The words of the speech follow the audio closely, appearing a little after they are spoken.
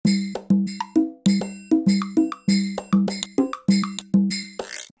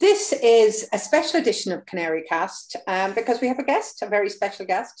This is a special edition of Canary Cast because we have a guest, a very special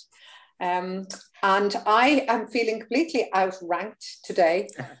guest. And I am feeling completely outranked today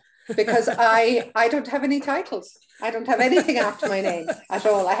because I don't have any titles. I don't have anything after my name at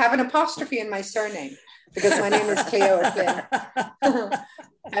all. I have an apostrophe in my surname because my name is Cleo Flynn.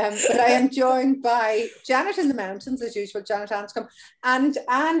 But I am joined by Janet in the mountains, as usual, Janet Anscombe, and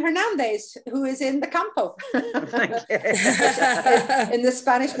Anne Hernandez, who is in the Campo, in the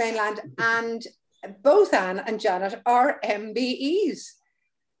Spanish mainland. And both Anne and Janet are MBEs.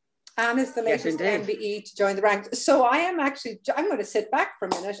 Anne is the latest MBE to join the ranks. So I'm going to sit back for a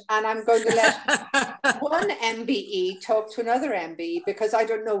minute and I'm going to let one MBE talk to another MBE because I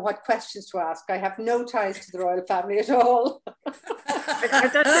don't know what questions to ask. I have no ties to the royal family at all.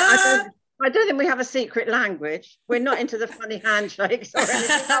 I don't think we have a secret language. We're not into the funny handshakes or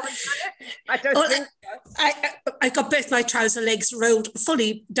anything. I don't think so. I got both my trouser legs rolled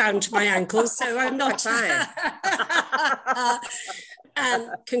fully down to my ankles, so I'm not. And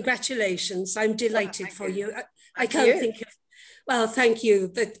congratulations, I'm delighted for you. I can't think of, well, thank you,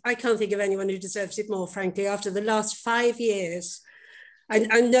 but I can't think of anyone who deserves it more, frankly, after the last 5 years.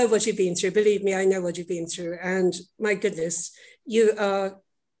 I know what you've been through, believe me, I know what you've been through, and my goodness, you are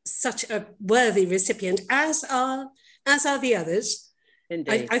such a worthy recipient, as are the others.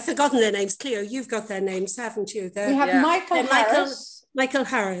 Indeed. I've forgotten their names. Cleo, you've got their names, haven't you? We have Michael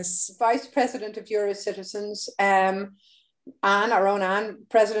Harris, Vice President of Eurocitizens, Anne, our own Anne,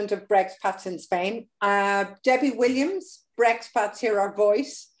 President of Brexpats in Spain, Debbie Williams, Brexpats Hear Our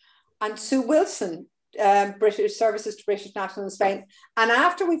Voice, and Sue Wilson, British Services to British National in Spain. And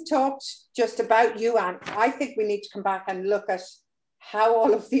after we've talked just about you, Anne, I think we need to come back and look at how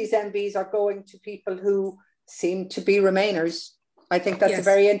all of these MBs are going to people who seem to be Remainers. I think that's a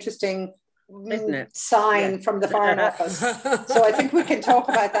very interesting sign from the Foreign Office. So I think we can talk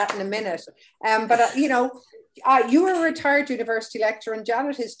about that in a minute. But you were a retired university lecturer, and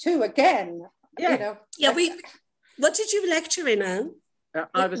Janet is too. Again, What did you lecture in, Anne?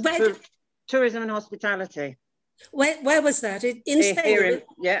 I was tourism and hospitality. Where was that? In Spain?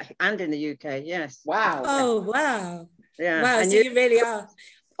 Here and in the UK. Yes. Wow. Oh, wow. Yeah. Wow. And so you really are.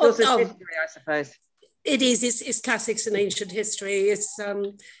 Also history, I suppose. It is. It's classics and ancient history. It's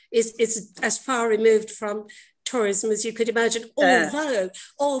as far removed from tourism as you could imagine,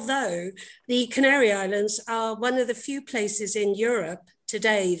 although the Canary Islands are one of the few places in Europe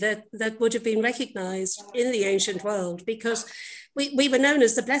today that would have been recognized in the ancient world, because we were known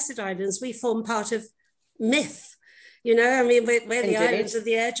as the Blessed Islands. We form part of myth, we're the islands of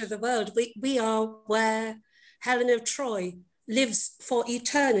the edge of the world. We are where Helen of Troy lives for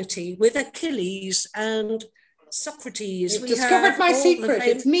eternity with Achilles and Socrates. You've discovered my secret.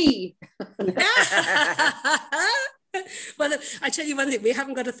 It's me. Well, I tell you one thing, we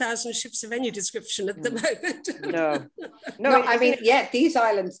haven't got 1,000 ships of any description at the moment. No. I mean, these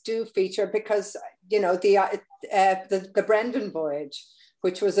islands do feature because, the Brendan voyage,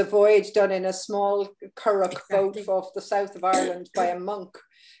 which was a voyage done in a small curragh boat off the south of Ireland by a monk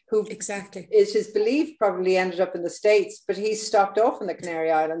who is his belief probably ended up in the States, but he stopped off in the Canary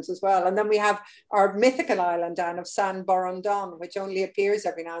Islands as well. And then we have our mythical island, Anne, of San Borondon, which only appears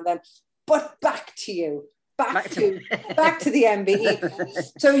every now and then. But back to you. Back to the MBE.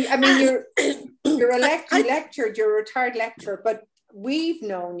 So, I mean, you're a retired lecturer, but we've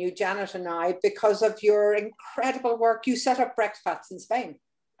known you, Janet and I, because of your incredible work. You set up Brexpats in Spain.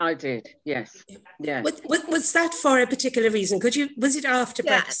 I did, yes. Yeah. Was that for a particular reason? Was it after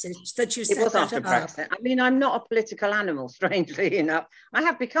Brexit that you set that up? It was after Brexit. I mean, I'm not a political animal, strangely enough. I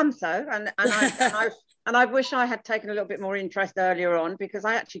have become so, and I wish I had taken a little bit more interest earlier on, because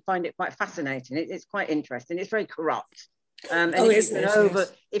I actually find it quite fascinating. It's quite interesting. It's very corrupt. And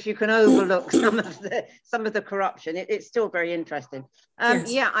if you can overlook some of the corruption, it's still very interesting.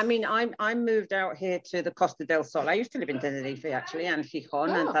 I mean, I moved out here to the Costa del Sol. I used to live in Tenerife actually, and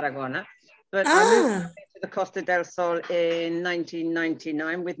Gijón and Tarragona, but I moved to the Costa del Sol in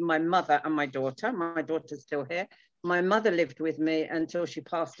 1999 with my mother and my daughter. My daughter's still here. My mother lived with me until she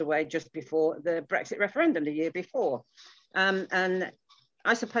passed away just before the Brexit referendum the year before, and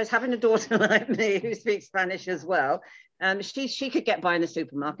I suppose having a daughter like me who speaks Spanish as well, she could get by in the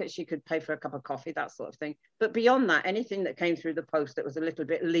supermarket, she could pay for a cup of coffee, that sort of thing. But beyond that, anything that came through the post that was a little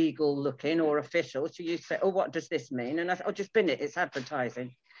bit legal looking or official, she used to say, oh, what does this mean? And I said, oh, just bin it, it's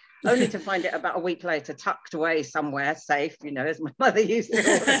advertising. only to find it about a week later tucked away somewhere safe, you know, as my mother used to all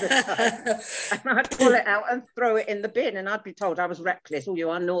the time. And I'd pull it out and throw it in the bin, and I'd be told I was reckless. Oh, you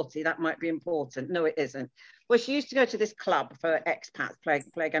are naughty, that might be important. No, it isn't. Well, she used to go to this club for expats, play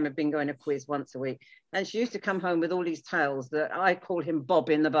a game of bingo and a quiz once a week. And she used to come home with all these tales that I call him Bob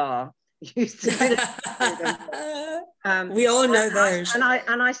in the bar. Used to we all know those.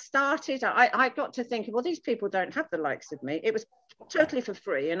 I started, I got to thinking, well, these people don't have the likes of me. It was totally for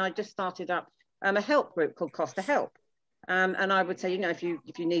free. And I just started up a help group called Costa Help. And I would say, you know, if you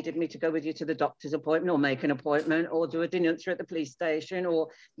needed me to go with you to the doctor's appointment or make an appointment or do a denuncia at the police station or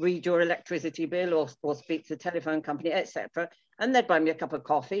read your electricity bill or speak to the telephone company, etc. And they'd buy me a cup of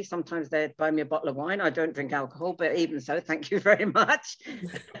coffee. Sometimes they'd buy me a bottle of wine. I don't drink alcohol, but even so, thank you very much.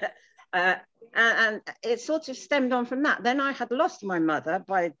 And it sort of stemmed on from that. Then I had lost my mother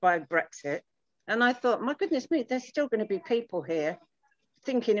by Brexit. And I thought, my goodness me, there's still going to be people here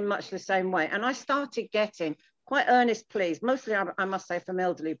thinking in much the same way. And I started getting quite earnest pleas, mostly I must say from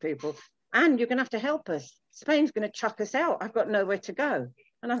elderly people. And you're going to have to help us. Spain's going to chuck us out. I've got nowhere to go.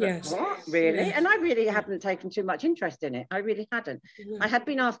 And I thought, what, really? Yes. And I really hadn't taken too much interest in it. I really hadn't. I had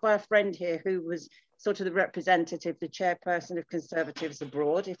been asked by a friend here who was sort of the representative, the chairperson of Conservatives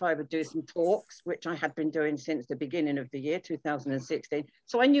Abroad, if I would do some talks, which I had been doing since the beginning of the year, 2016.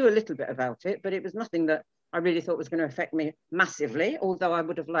 So I knew a little bit about it, but it was nothing that I really thought was going to affect me massively, although I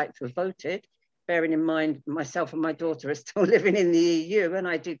would have liked to have voted, bearing in mind myself and my daughter are still living in the EU, and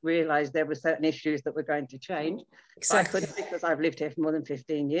I did realise there were certain issues that were going to change. Exactly. I couldn't, because I've lived here for more than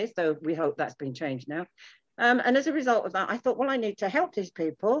 15 years, so we hope that's been changed now. And as a result of that, I thought, well, I need to help these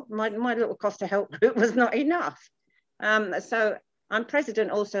people. My little Costa Help group was not enough. So I'm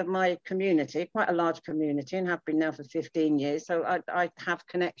president also of my community, quite a large community, and have been now for 15 years. So I have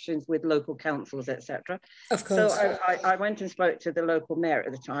connections with local councils, etc. Of course. So I went and spoke to the local mayor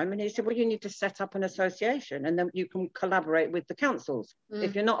at the time, and he said, well, you need to set up an association, and then you can collaborate with the councils.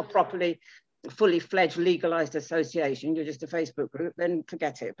 If you're not a properly fully fledged legalized association, you're just a Facebook group, then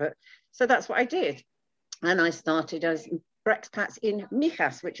forget it. But so that's what I did. And I started as Brexpats in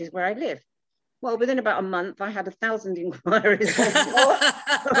Mijas, which is where I live. Well, within about a month, I had 1,000 inquiries from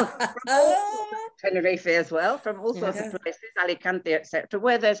Tenerife as well, from all sorts of places, Alicante, etc.,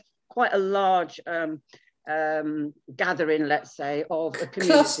 where there's quite a large gathering, let's say, of a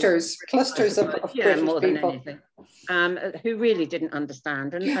community. Clusters of British more than people. Anything, who really didn't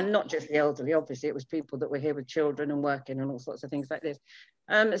understand, and not just the elderly, obviously, it was people that were here with children and working and all sorts of things like this.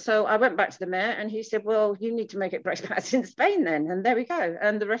 So I went back to the mayor and he said, well, you need to make it Brexpats in Spain then, and there we go,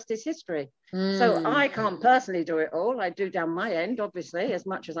 and the rest is history. So I can't personally do it all. I do down my end, obviously, as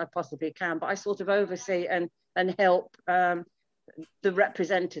much as I possibly can, but I sort of oversee and help the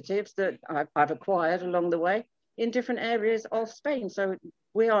representatives that I've acquired along the way in different areas of Spain. So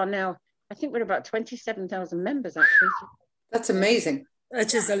we are now, I think we're about 27,000 members actually. That's amazing.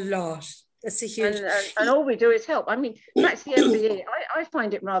 That is a lot. That's a huge... And all we do is help. I mean, that's the MBE. I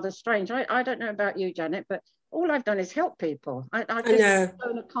find it rather strange. I don't know about you, Janet, but all I've done is help people. I've just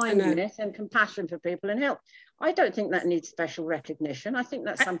shown a kindness and compassion for people and help. I don't think that needs special recognition. I think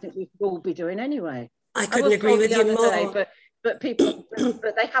that's something we should all be doing anyway. I couldn't agree with you more. But people,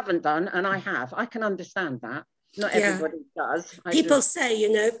 but they haven't done, and I have. I can understand that. Not everybody does. People say,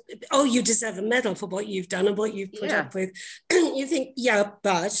 you know, oh, you deserve a medal for what you've done and what you've put up with. You think,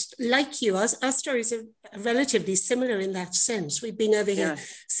 but like you, our stories are relatively similar in that sense. We've been over here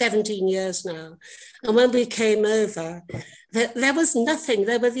 17 years now. And when we came over, there was nothing.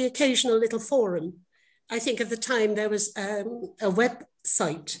 There were the occasional little forum. I think at the time there was a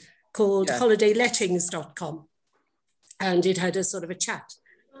website called holidaylettings.com. And it had a sort of a chat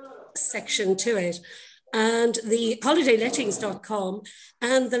section to it. And the holidaylettings.com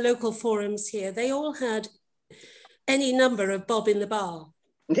and the local forums here, they all had any number of Bob in the bar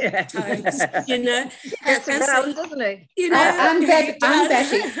types, you know. It's around, doesn't it? You know, and Betty.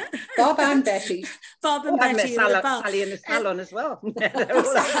 Bob and Betty. Bob and Betty in the bar. Sally in the salon as well.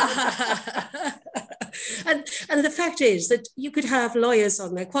 And the fact is that you could have lawyers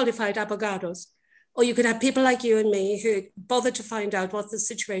on there, qualified abogados, or you could have people like you and me who bothered to find out what the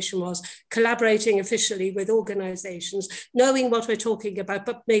situation was, collaborating officially with organizations, knowing what we're talking about,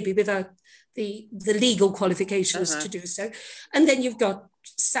 but maybe without the legal qualifications to do so. And then you've got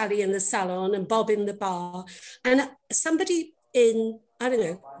Sally in the salon and Bob in the bar, and somebody in, I don't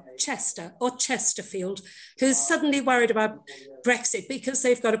know, Chester or Chesterfield, who's suddenly worried about Brexit because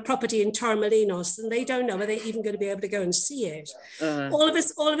they've got a property in Torremolinos and they don't know whether they're even going to be able to go and see it. All of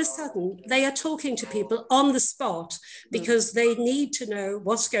a sudden, they are talking to people on the spot because they need to know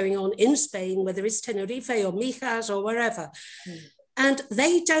what's going on in Spain, whether it's Tenerife or Mijas or wherever. And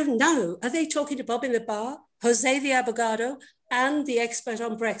they don't know. Are they talking to Bob in the bar, Jose the abogado, and the expert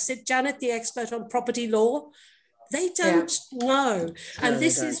on Brexit, Janet the expert on property law? They don't know. And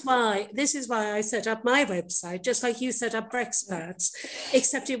this is why I set up my website, just like you set up Brexperts,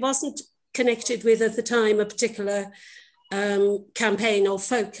 except it wasn't connected with, at the time, a particular campaign or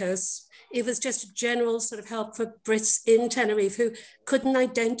focus. It was just a general sort of help for Brits in Tenerife who couldn't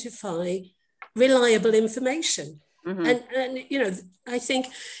identify reliable information. And you know, I think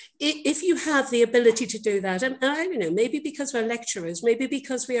if you have the ability to do that, and I don't know, maybe because we're lecturers, maybe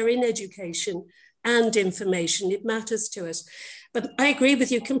because we are in education and information, it matters to us. But I agree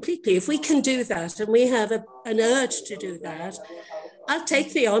with you completely. If we can do that, and we have an urge to do that, I'll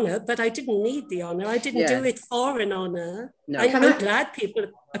take the honour, but I didn't need the honour. I didn't do it for an honour. No. I'm glad people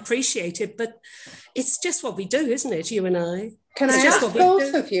appreciate it, but it's just what we do, isn't it, you and I? Can I ask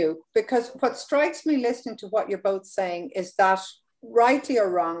both of you, because what strikes me listening to what you're both saying is that, rightly or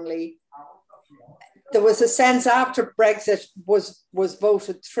wrongly, there was a sense after Brexit was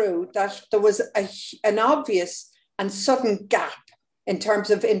voted through that there was an obvious and sudden gap in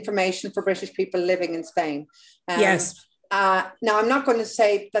terms of information for British people living in Spain. Yes. Now, I'm not going to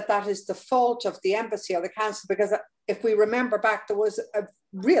say that that is the fault of the embassy or the council, because if we remember back, there was a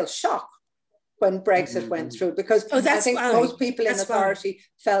real shock when Brexit went through, because I think most people in authority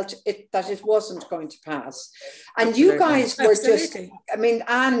felt that it wasn't going to pass. And you guys were just, I mean,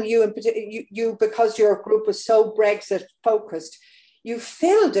 Anne, you in particular, you because your group was so Brexit focused, you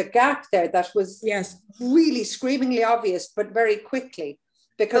filled a gap there that was really screamingly obvious, but very quickly.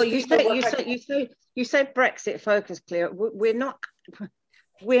 Because you said Brexit focus, Claire. We're not.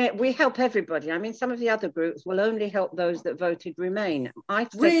 We help everybody. I mean, some of the other groups will only help those that voted Remain. I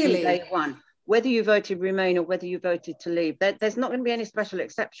said from day one, whether you voted Remain or whether you voted to leave, there's not going to be any special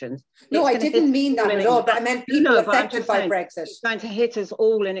exceptions. No, I didn't mean that at all, but I meant people affected by Brexit. It's going to hit us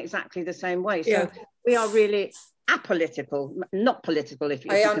all in exactly the same way. So we are really apolitical, not political, if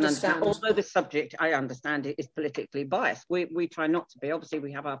you can understand. Although the subject, I understand, it is politically biased. We try not to be. Obviously,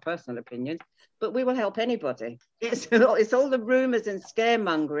 we have our personal opinions, but we will help anybody. It's all the rumours and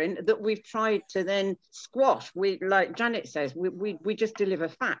scaremongering that we've tried to then squash. We, like Janet says, we just deliver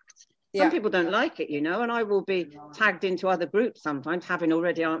facts. Some people don't like it, you know, and I will be tagged into other groups sometimes, having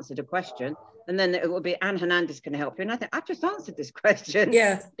already answered a question, and then it will be, Anne Hernandez can help you. And I think, I've just answered this question.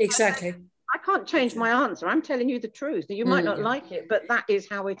 Yeah, exactly. I can't change my answer. I'm telling you the truth. You might not like it, but that is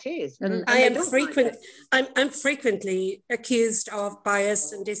how it is. And I'm frequently accused of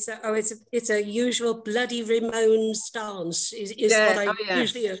bias, and it's a usual bloody Ramon stance. Is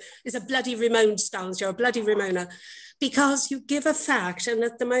a bloody Ramon stance. You're a bloody Ramona, because you give a fact, and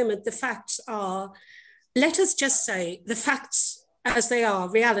at the moment the facts are, let us just say, the facts as they are,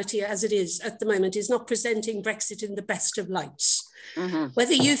 reality as it is at the moment, is not presenting Brexit in the best of lights.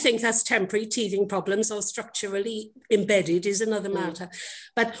 Whether you think that's temporary teething problems or structurally embedded is another matter.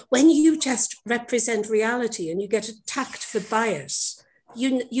 But when you just represent reality and you get attacked for bias,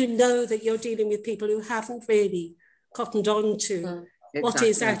 you know that you're dealing with people who haven't really cottoned on to what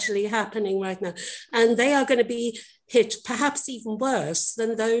is actually happening right now. And they are going to be hit perhaps even worse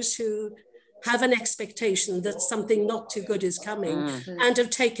than those who have an expectation that something not too good is coming and have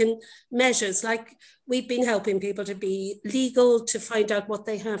taken measures, like we've been helping people to be legal, to find out what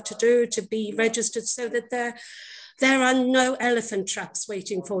they have to do, to be registered, so that there are no elephant traps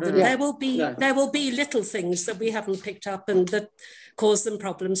waiting for them. There will be little things that we haven't picked up and that cause them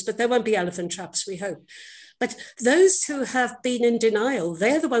problems, but there won't be elephant traps, we hope. But those who have been in denial,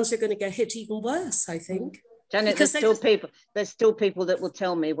 they're the ones who are going to get hit even worse, I think. Janet, there's still people that will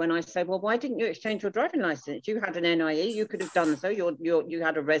tell me when I say, well, why didn't you exchange your driving license? You had an NIE, you could have done so. You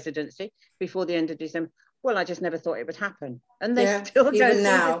had a residency before the end of December. Well, I just never thought it would happen. And they still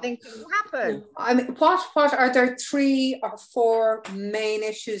don't think it will happen. I mean, what are there 3 or 4 main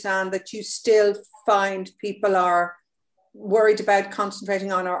issues, Anne, that you still find people are worried about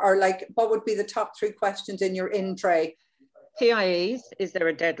concentrating on, or like, what would be the top 3 questions in your in-tray? TIEs, is there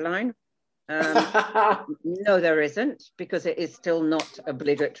a deadline? No, there isn't, because it is still not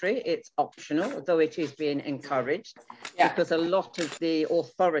obligatory. It's optional, though it is being encouraged, because a lot of the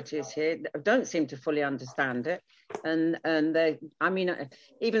authorities here don't seem to fully understand it. And they, I mean,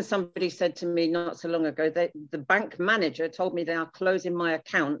 even somebody said to me not so long ago, the bank manager told me they are closing my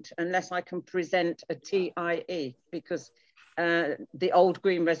account unless I can present a TIE, because the old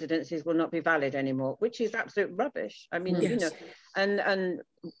green residencies will not be valid anymore, which is absolute rubbish. I mean, you know, and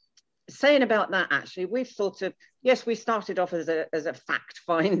saying about that, actually, we've sort of, yes, we started off as a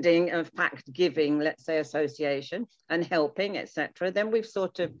fact-finding and fact-giving, let's say, association and helping, etc. Then we've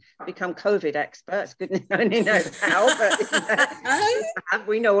sort of become COVID experts. Goodness only knows how, but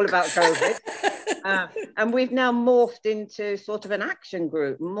we know all about COVID. And we've now morphed into sort of an action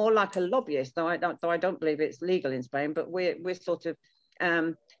group, more like a lobbyist, though I don't believe it's legal in Spain, but we're sort of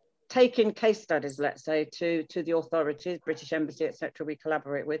taking case studies, let's say, to the authorities, British Embassy, etc. we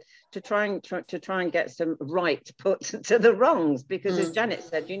collaborate with, to try and get some right put to the wrongs, because as Janet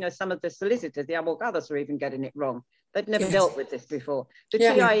said, you know, some of the solicitors, the abogados, are even getting it wrong. They've never dealt with this before. The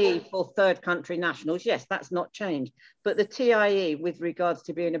TIE for third country nationals, yes, that's not changed. But the TIE with regards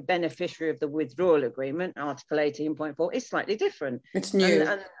to being a beneficiary of the withdrawal agreement, Article 18.4, is slightly different. It's new.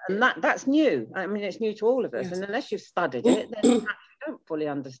 And that's new. I mean, it's new to all of us. And unless you've studied it, then you don't fully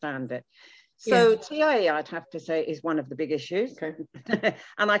understand it. So TIE, I'd have to say, is one of the big issues. Okay.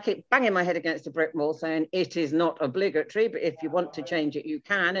 And I keep banging my head against the brick wall saying it is not obligatory, but if you want to change it, you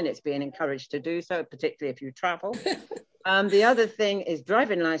can, and it's being encouraged to do so, particularly if you travel. The other thing is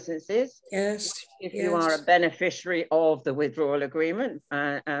driving licenses. Yes. If you are a beneficiary of the withdrawal agreement,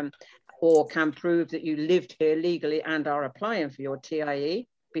 or can prove that you lived here legally and are applying for your TIE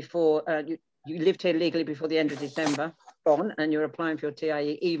before you lived here legally before the end of December, and you're applying for your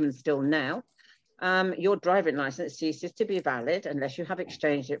TIE even still now, your driving license ceases to be valid unless you have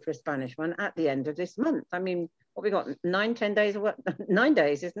exchanged it for a Spanish one at the end of this month. I mean, what we got, 10 days of work? 9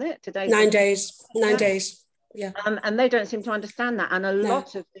 days, isn't it? Today. 9 days. 9 days. Yeah. And they don't seem to understand that. And a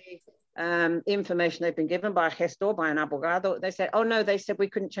lot of the information they've been given by a gestor, by an abogado, they said, oh no, they said we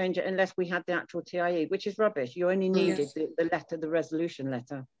couldn't change it unless we had the actual TIE, which is rubbish. You only needed the letter, the resolution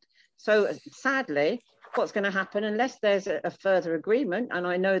letter. So sadly, what's going to happen, unless there's a further agreement, and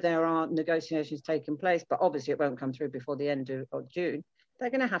I know there are negotiations taking place, but obviously it won't come through before the end of June, they're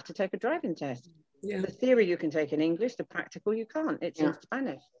going to have to take a driving test. The theory you can take in English, the practical you can't. It's in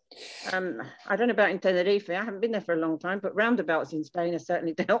Spanish. I don't know about in Tenerife. I haven't been there for a long time, but roundabouts in Spain are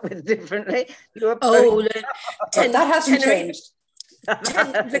certainly dealt with differently. That hasn't changed.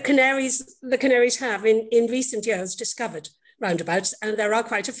 The Canaries have in recent years discovered roundabouts, and there are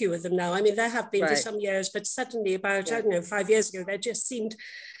quite a few of them now. I mean, there have been for some years, but suddenly about, I don't know, 5 years ago, there just seemed,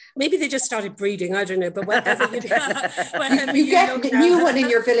 maybe they just started breeding, I don't know, but wherever you get a new one in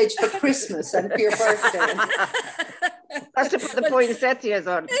your village for Christmas and for your birthday. That's to put the poinsettias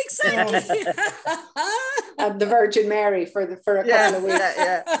on. Exactly. And the Virgin Mary for a couple of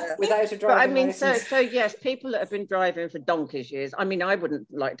weeks without a driving license. So yes, people that have been driving for donkey's years. I mean, I wouldn't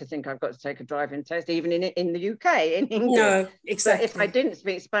like to think I've got to take a driving test, even in the UK, in England. No, exactly. But if I didn't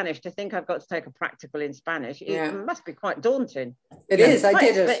speak Spanish, to think I've got to take a practical in Spanish, it must be quite daunting. It is. I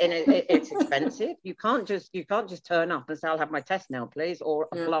did it. It's expensive. You can't just turn up and say, I'll have my test now, please, or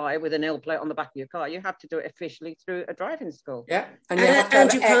apply with an L plate on the back of your car. You have to do it officially through a driving school. Yeah, and you have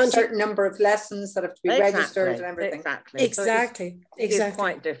to have a certain number of lessons that have to be registered and everything. Exactly. So it's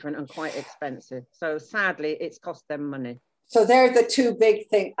quite different and quite expensive. So sadly, it's cost them money. So they're the two big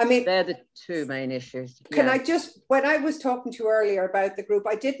things. I mean, they're the two main issues. Can I just, when I was talking to you earlier about the group,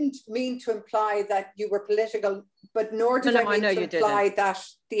 I didn't mean to imply that you were political, but nor did I mean to imply that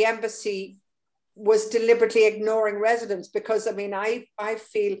the embassy was deliberately ignoring residents, because I mean, I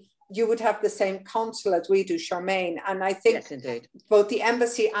feel you would have the same consul as we do, Charmaine. And I think both the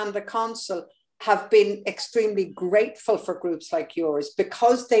embassy and the consul have been extremely grateful for groups like yours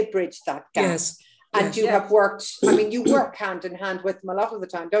because they bridge that gap. Yes. And you have worked, I mean, you work hand in hand with them a lot of the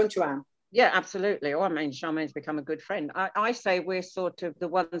time, don't you, Anne? Yeah, absolutely. Oh, I mean, Charmaine's become a good friend. I say we're sort of the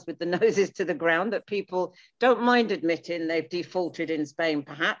ones with the noses to the ground, that people don't mind admitting they've defaulted in Spain,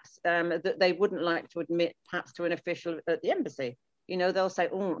 perhaps, that they wouldn't like to admit perhaps to an official at the embassy. You know, they'll say,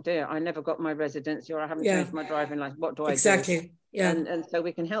 oh dear, I never got my residency, or I haven't changed my driving license. What do I do? Exactly. Yeah. And so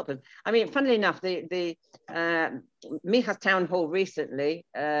we can help them. I mean, funnily enough, the Mijas Town Hall recently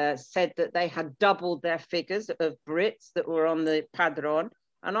said that they had doubled their figures of Brits that were on the Padron.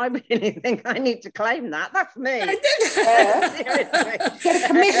 And I really think I need to claim that. That's me. Get a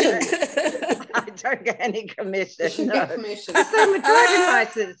commission. I don't get any commission. No. Get commission. The same with driving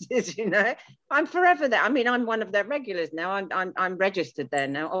licenses, you know. I'm forever there. I mean, I'm one of their regulars now. I'm registered there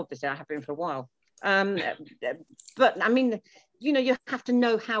now. Obviously, I have been for a while. But I mean, you know, you have to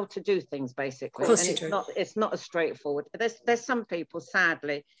know how to do things, basically. Of course and it's not as straightforward. There's some people,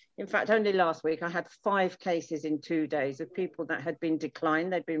 sadly. In fact, only last week I had 5 cases in 2 days of people that had been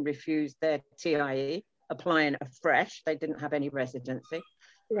declined. They'd been refused their TIE, applying afresh. They didn't have any residency.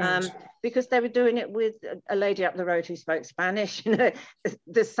 Right. Because they were doing it with a lady up the road who spoke Spanish, you know,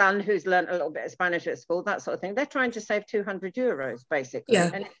 the son who's learned a little bit of Spanish at school, that sort of thing. They're trying to save €200, basically.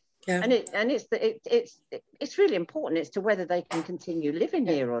 Yeah. And Yeah. It's really important as to whether they can continue living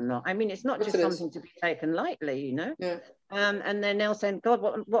here or not. I mean, it's not just something to be taken lightly, you know. Yeah. And they're now saying, God,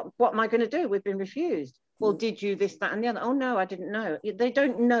 what am I going to do? We've been refused. Well, did you this, that, and the other? Oh no, I didn't know. They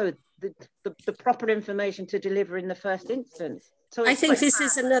don't know the proper information to deliver in the first instance. So I think this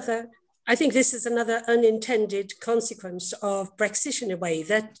is another unintended consequence of Brexit, in a way,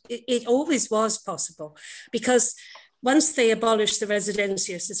 that it always was possible, because once they abolished the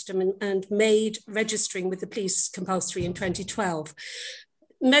residencia system and made registering with the police compulsory in 2012,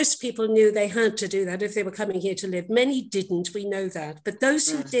 most people knew they had to do that if they were coming here to live. Many didn't, we know that. But those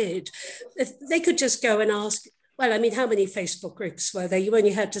who did, they could just go and ask, well, I mean, how many Facebook groups were there? You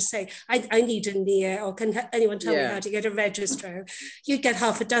only had to say, I need a NIA, or can anyone tell me how to get a registrar? You'd get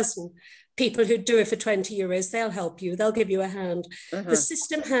half a dozen people who do it for 20 euros. They'll help you. They'll give you a hand. The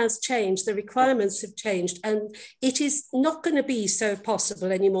system has changed. The requirements have changed. And it is not going to be so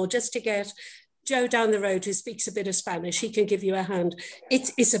possible anymore just to get Joe down the road who speaks a bit of Spanish. He can give you a hand.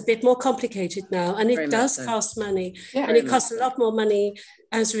 It's a bit more complicated now, and it does cost money, and it costs a lot more money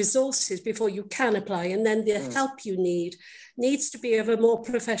as resources before you can apply, and then the help you need needs to be of a more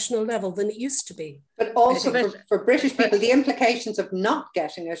professional level than it used to be. But also for British people, the implications of not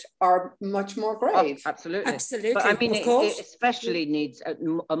getting it are much more grave. Oh, absolutely. Absolutely. But I mean, of course. it especially needs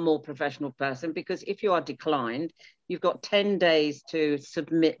a more professional person, because if you are declined, you've got 10 days to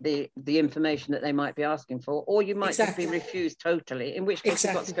submit the information that they might be asking for, or you might just be refused totally, in which case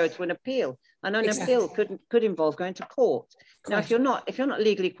you've got to go to an appeal. And an appeal could involve going to court. Now, if you're not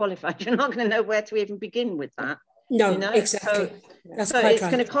legally qualified, you're not going to know where to even begin with that. No, you know? exactly. So it's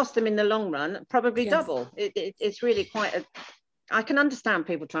going to cost them in the long run probably double. It's really quite a... I can understand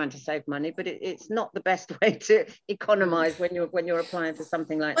people trying to save money, but it's not the best way to economize when you're applying for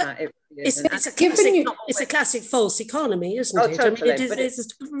something like that. It's a classic false economy, isn't it? Totally, I mean,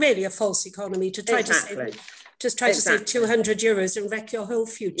 it's really a false economy to try to save 200 euros and wreck your whole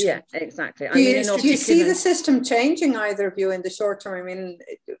future. Yeah, exactly. Do you see the system changing, either of you, in the short term? I mean,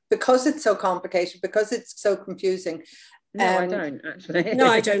 because it's so complicated, because it's so confusing. No, I don't actually. No,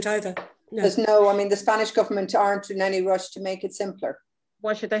 I don't either. No. I mean, the Spanish government aren't in any rush to make it simpler.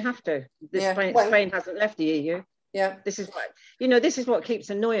 Why should they have to? Spain hasn't left the EU. Yeah. This is what keeps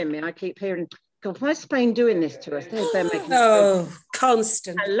annoying me. I keep hearing, God, why is Spain doing this to us? They're making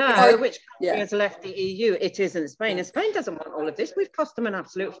constant. Hello, which country has left the EU? It isn't Spain. And Spain doesn't want all of this. We've cost them an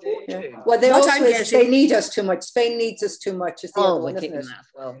absolute fortune. Yeah. Well, they need us too much. Spain needs us too much. Is the other one, isn't it?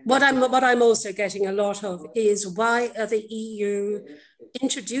 What I'm also getting a lot of is, why are the EU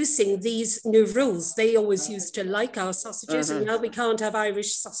introducing these new rules? They always used to like our sausages, and now we can't have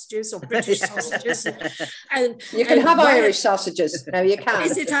Irish sausages or British sausages. And you can have Irish sausages. No, you can't.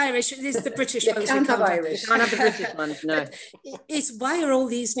 Is it Irish? It is the British ones. You can't have Irish. You can't have the British ones, no. It's, why are all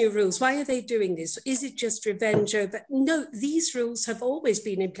these new rules? Why are they doing this? Is it just revenge over? No, these rules have always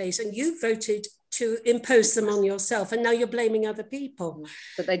been in place, and you voted to impose them on yourself, and now you're blaming other people.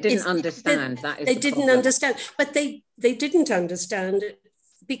 But they didn't understand that. They didn't understand, but they didn't understand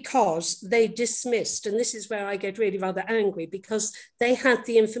because they dismissed, and this is where I get really rather angry, because they had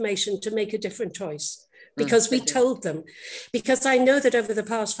the information to make a different choice. Because we told them. Because I know that over the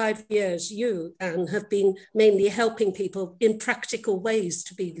past 5 years, you, Anne, have been mainly helping people in practical ways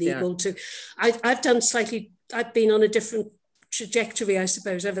to be legal. I've been on a different trajectory, I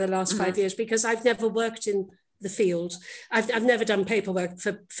suppose, over the last 5 years, because I've never worked in the field. I've never done paperwork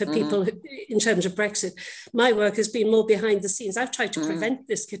for people in terms of Brexit. My work has been more behind the scenes. I've tried to prevent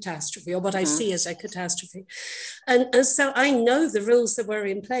this catastrophe, or what I see as a catastrophe. And so I know the rules that were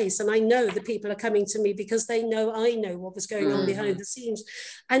in place, and I know the people are coming to me because they know I know what was going on behind the scenes.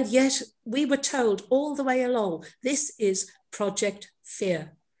 And yet we were told all the way along, this is Project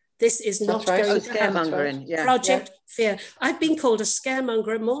Fear. This is not going to happen. Project Fear. I've been called a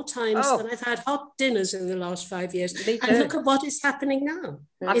scaremonger more times than I've had hot dinners in the last 5 years. And look at what is happening now.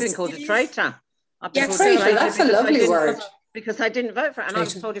 I've been called a traitor. Traitor, that's a lovely word. Because I didn't vote for it, and I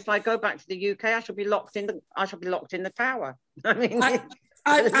was told if I go back to the UK, I shall be locked in the tower. I mean,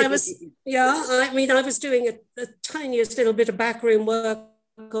 I was doing a tiniest little bit of backroom work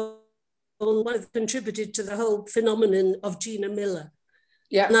on what contributed to the whole phenomenon of Gina Miller.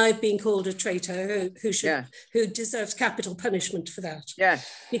 Yeah, and I've been called a traitor who deserves capital punishment for that. Yeah,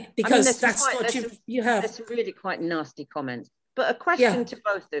 because that's what you have. That's a really quite nasty comment. But a question to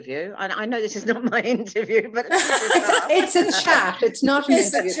both of you, and I know this is not my interview, but it's a chat. It's not an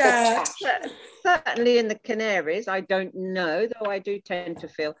interview. It's a chat. Certainly in the Canaries, I don't know, though I do tend to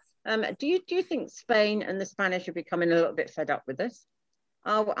feel. Do you think Spain and the Spanish are becoming a little bit fed up with this?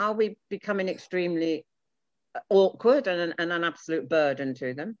 Are we becoming extremely awkward and an absolute burden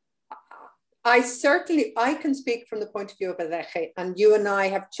to them? I can speak from the point of view of Adeje, and you and I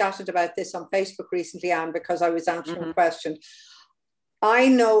have chatted about this on Facebook recently, Anne, because I was answering a question. I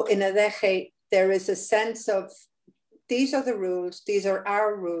know in Adeje there is a sense of, these are the rules, these are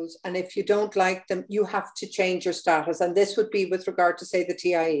our rules, and if you don't like them, you have to change your status. And this would be with regard to, say, the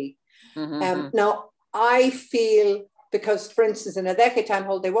TIE. Now, I feel, because, for instance, in Adeje Town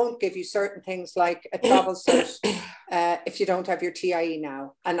Hall, they won't give you certain things like a travel cert if you don't have your TIE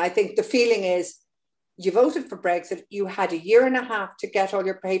now. And I think the feeling is, you voted for Brexit, you had a year and a half to get all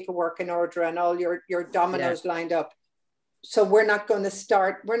your paperwork in order and all your dominoes lined up. So we're not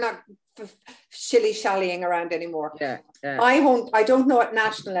shilly-shallying around anymore. I don't know at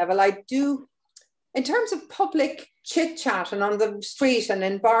national level. I do, in terms of public chit-chat and on the street and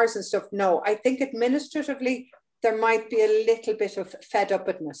in bars and stuff, no. I think administratively, there might be a little bit of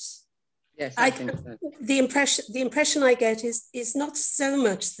fed-upness. Yes, I think so. The impression I get is not so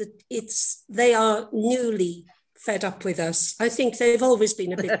much that they are newly fed up with us. I think they've always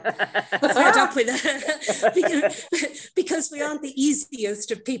been a bit fed up with us because we aren't the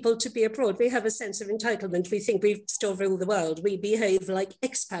easiest of people to be abroad. We have a sense of entitlement. We think we still rule the world. We behave like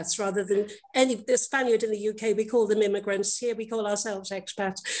expats rather than the Spaniard in the UK. We call them immigrants. Here we call ourselves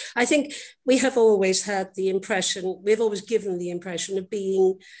expats. I think we have always had the impression, we've always given the impression of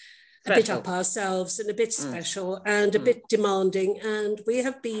being a bit up ourselves and a bit special and a bit demanding. And we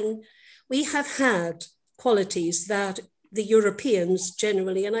have had qualities that the Europeans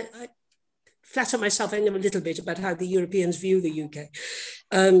generally, and I flatter myself, I know a little bit about how the Europeans view the UK.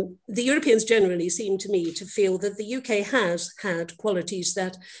 The Europeans generally seem to me to feel that the UK has had qualities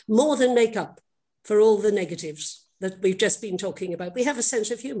that more than make up for all the negatives that we've just been talking about. We have a sense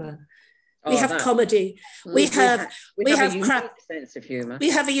of humour. We have comedy. We have a unique sense of humour.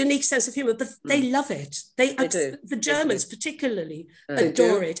 We have a unique sense of humour, but they love it. They do. The Germans particularly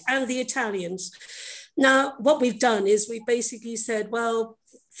adore it, and the Italians. Now, what we've done is we basically said, well,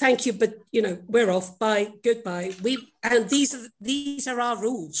 thank you, but we're off. Bye, goodbye. And these are our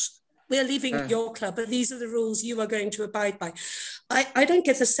rules. We're leaving your club, but these are the rules you are going to abide by. I don't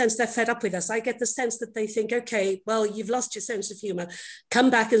get the sense they're fed up with us. I get the sense that they think, okay, well, you've lost your sense of humour. Come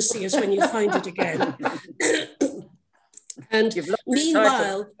back and see us when you find it again. And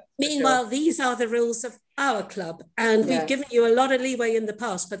meanwhile, these are the rules of our club. And we've given you a lot of leeway in the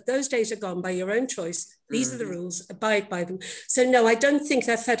past, but those days are gone by your own choice. These are the rules, abide by them. So no, I don't think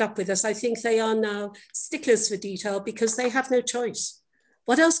they're fed up with us. I think they are now sticklers for detail because they have no choice.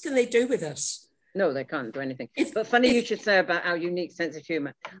 What else can they do with us? No, they can't do anything. But funny you should say about our unique sense of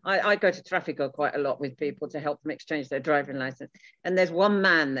humour. I go to Tráfico quite a lot with people to help them exchange their driving licence. And there's one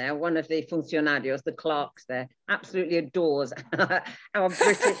man there, one of the funcionarios, the clerks there, absolutely adores our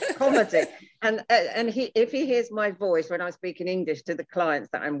British comedy. And if he hears my voice when I speak in English to the clients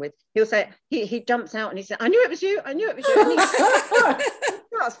that I'm with, he'll say, he jumps out and he says, I knew it was you, I knew it was you. And he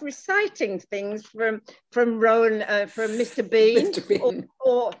starts reciting things from Rowan, from Mr. Bean,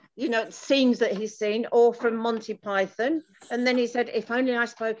 or scenes that he's seen, or from Monty Python. And then he said, if only I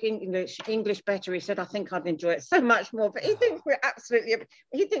spoke English better, he said, I think I'd enjoy it so much more. But he thinks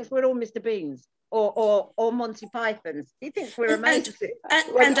we're all Mr. Beans or Monty Pythons. He thinks we're amazing.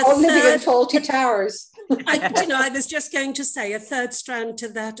 And all living in Fawlty Towers. I was just going to say a third strand to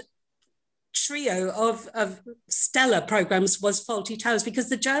that trio of stellar programs was Fawlty Towers, because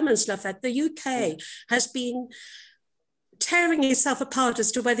the Germans love that. The UK has been tearing itself apart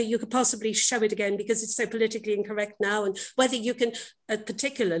as to whether you could possibly show it again because it's so politically incorrect now, and whether you can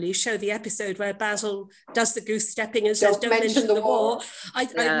particularly show the episode where Basil does the goose stepping and says, don't mention the war. I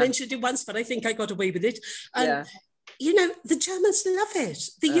mentioned it once, but I think I got away with it. The Germans love it.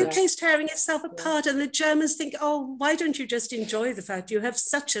 The UK is tearing itself apart, and the Germans think, oh, why don't you just enjoy the fact you have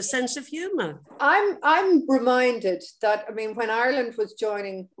such a sense of humour? I'm reminded that, when Ireland was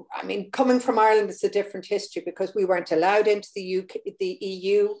joining, coming from Ireland, it's a different history because we weren't allowed into the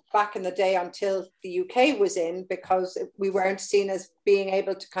EU back in the day until the UK was in, because we weren't seen as being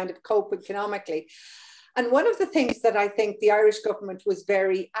able to kind of cope economically. And one of the things that I think the Irish government was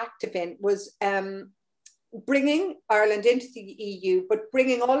very active in was bringing Ireland into the EU, but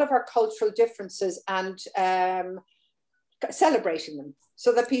bringing all of our cultural differences and celebrating them,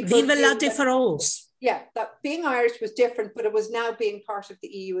 so that people... Vive la différence. Yeah, that being Irish was different, but it was now being part of the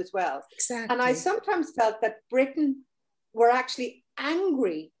EU as well. Exactly. And I sometimes felt that Britain were actually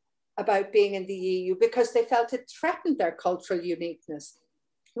angry about being in the EU because they felt it threatened their cultural uniqueness,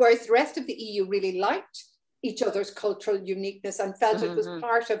 whereas the rest of the EU really liked each other's cultural uniqueness and felt it was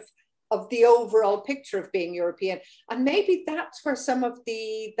part of the overall picture of being European. And maybe that's where some of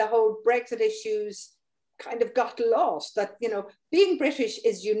the whole Brexit issues kind of got lost, that, you know, being British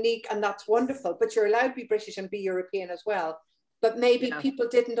is unique and that's wonderful, but you're allowed to be British and be European as well. But maybe people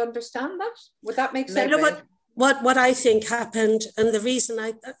didn't understand that. Would that make sense? You know what I think happened, and the reason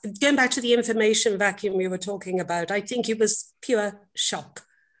going back to the information vacuum we were talking about, I think it was pure shock.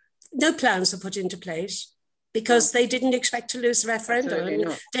 No plans were put into place because they didn't expect to lose the referendum. I mean,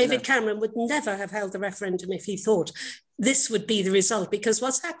 David Cameron would never have held the referendum if he thought this would be the result, because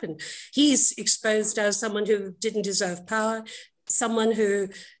what's happened? He's exposed as someone who didn't deserve power, someone who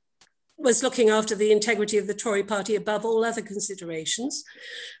was looking after the integrity of the Tory party above all other considerations.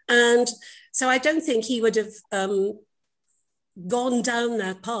 And so I don't think he would have gone down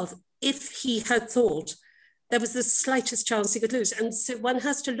that path if he had thought there was the slightest chance he could lose. And so one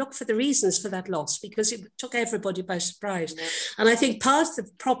has to look for the reasons for that loss, because it took everybody by surprise. Yeah. And I think part of the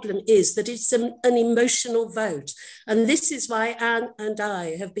problem is that it's an emotional vote. And this is why Anne and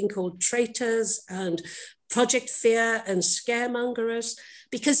I have been called traitors and Project Fear and scaremongers,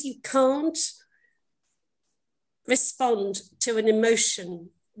 because you can't respond to an emotion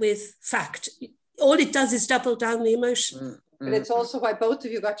with fact. All it does is double down the emotion. But it's also why both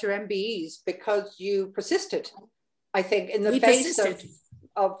of you got your MBEs, because you persisted, I think, in the face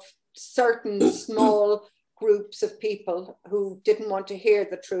of certain small groups of people who didn't want to hear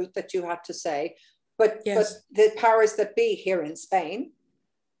the truth that you had to say. But the powers that be here in Spain,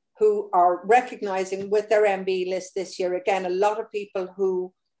 who are recognizing with their MBE list this year, again, a lot of people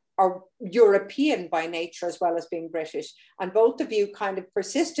who are European by nature as well as being British. And both of you kind of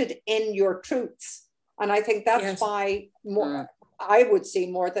persisted in your truths. And I think that's why more, I would see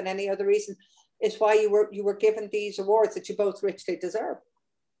more than any other reason, is why you were given these awards that you both richly deserve.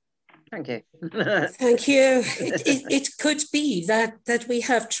 Thank you. Thank you. It could be that we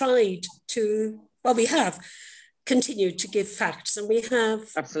have tried to, well, we have continued to give facts, and we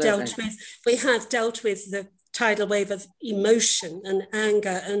have dealt with the tidal wave of emotion and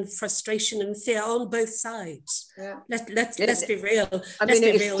anger and frustration and fear on both sides. Yeah. Let's be real. Let's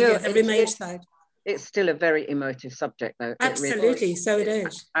be real here, the Remain side. It's still a very emotive subject, though. Absolutely, so it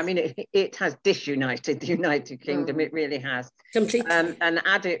is. I mean, it has disunited the United Kingdom. It really has. Completely. And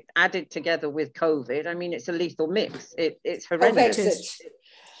added together with COVID, I mean, it's a lethal mix. It's horrendous.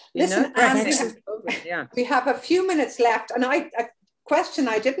 Listen, we have a few minutes left, and a question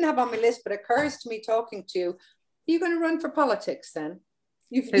I didn't have on my list, but occurs to me talking to you. Are you going to run for politics then?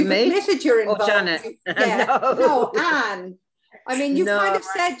 You've admitted you're involved. Or Janet? No, Anne. I mean, you kind of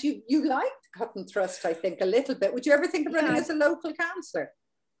said you liked cut and thrust, I think, a little bit. Would you ever think of running as a local councillor?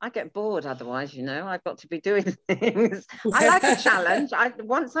 I get bored otherwise, you know. I've got to be doing things. I like a challenge.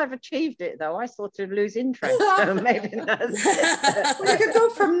 Once I've achieved it, though, I sort of lose interest. So maybe that's Well, you could go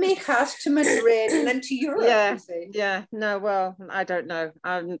from Mijas to Madrid and then to Europe. Yeah. No, well, I don't know.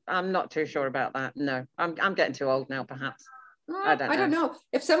 I'm not too sure about that. No, I'm getting too old now, perhaps. I don't know.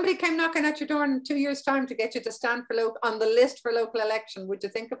 If somebody came knocking at your door in 2 years' time to get you to stand on the list for local election, would you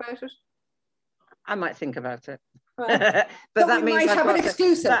think about it? I might think about it. Well, but that means have an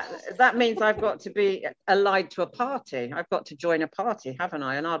exclusive. That means I've got to be allied to a party. I've got to join a party, haven't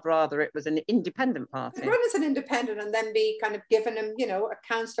I? And I'd rather it was an independent party. Run as an independent and then be kind of given him, you know, a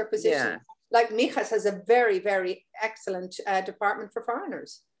councillor position. Yeah. Like Mijas has a very, very excellent department for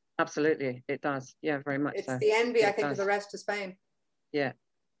foreigners. Absolutely, it does. Yeah, very much. It's the envy, I think, of the rest of Spain. Yeah.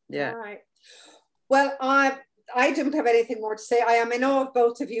 All right. Well, I don't have anything more to say. I am in awe of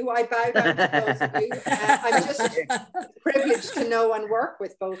both of you. I bow down to both of you. I'm just privileged to know and work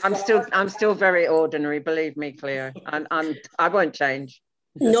with both. I'm still very ordinary. Believe me, Cleo. I won't change.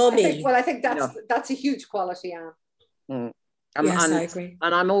 No, me. I think that's a huge quality, Anne. Yes, I agree.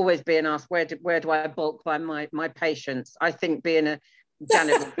 And I'm always being asked where do I bulk by my patience. I think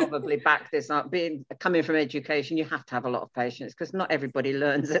Janet will probably back this up. Coming from education, you have to have a lot of patience because not everybody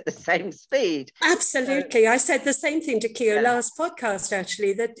learns at the same speed. Absolutely. I said the same thing to Keo last podcast,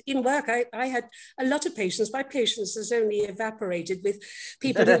 actually, that in work I had a lot of patience. My patience has only evaporated with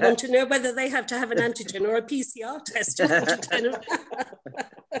people who want to know whether they have to have an antigen or a PCR test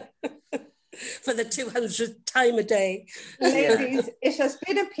for the 200th time a day. Ladies, it has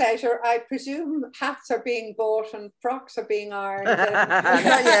been a pleasure. I presume hats are being bought and frocks are being ironed. Not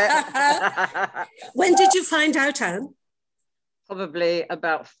yet. When did you find out, Anne? Probably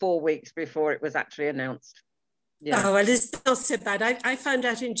about 4 weeks before it was actually announced. Yeah. Oh, well, it's not so bad. I found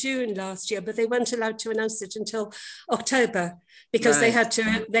out in June last year, but they weren't allowed to announce it until October because they had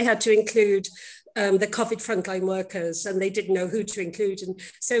to include the COVID frontline workers, and they didn't know who to include, and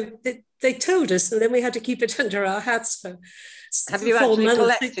so they told us, and then we had to keep it under our hats for. Have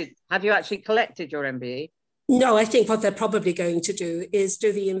you actually collected your MBE? No, I think what they're probably going to do is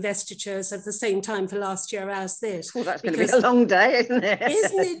do the investitures at the same time for last year as this. Well, that's going to be a long day, isn't it?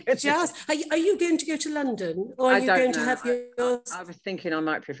 Isn't it just? Are you going to go to London, or are you going to have yours? I was thinking I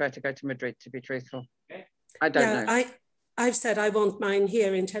might prefer to go to Madrid, to be truthful. I don't know. I've said I want mine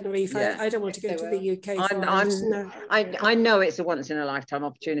here in Tenerife. Yeah. I don't want to go to the UK. I know it's a once in a lifetime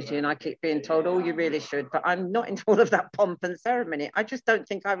opportunity, and I keep being told, oh, you really should, but I'm not into all of that pomp and ceremony. I just don't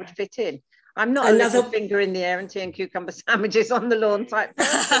think I would fit in. I'm not another finger in the air and tea and cucumber sandwiches on the lawn type.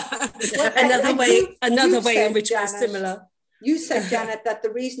 another way in which we're similar. You said, Janet, that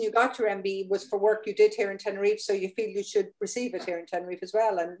the reason you got your MBE was for work you did here in Tenerife, so you feel you should receive it here in Tenerife as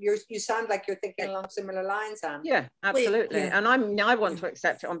well. And you sound like you're thinking along similar lines, Anne. Yeah, absolutely. And I want to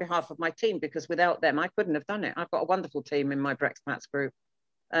accept it on behalf of my team, because without them, I couldn't have done it. I've got a wonderful team in my Brexpats group,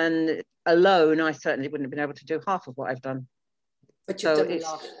 and alone, I certainly wouldn't have been able to do half of what I've done. But you've done a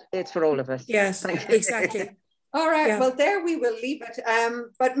lot. It's for all of us. Yes, exactly. All right, well, there we will leave it.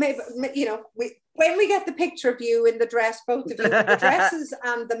 But maybe, when we get the picture of you in the dress, both of you, the dresses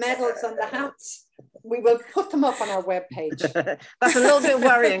and the medals and the hats, we will put them up on our webpage. That's a little bit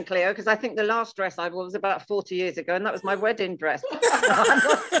worrying, Cleo, because I think the last dress I wore was about 40 years ago, and that was my wedding dress. So I'm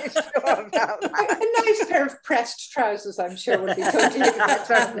not too sure about that. A nice pair of pressed trousers, I'm sure, would be totally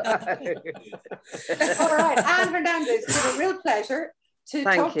acceptable. All right, Anne Hernandez, it's been a real pleasure to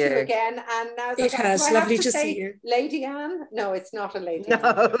talk to you again. And now it has lovely to see you, Lady Anne. No, it's not a lady. No.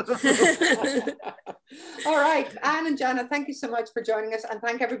 All right, Anne and Janet, thank you so much for joining us, and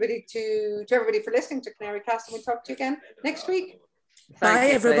thank everybody for listening to Canary Cast, and we'll talk to you again next week. Bye,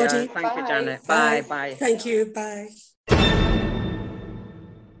 everybody. Thank you, Janet. Bye. Thank you. Bye.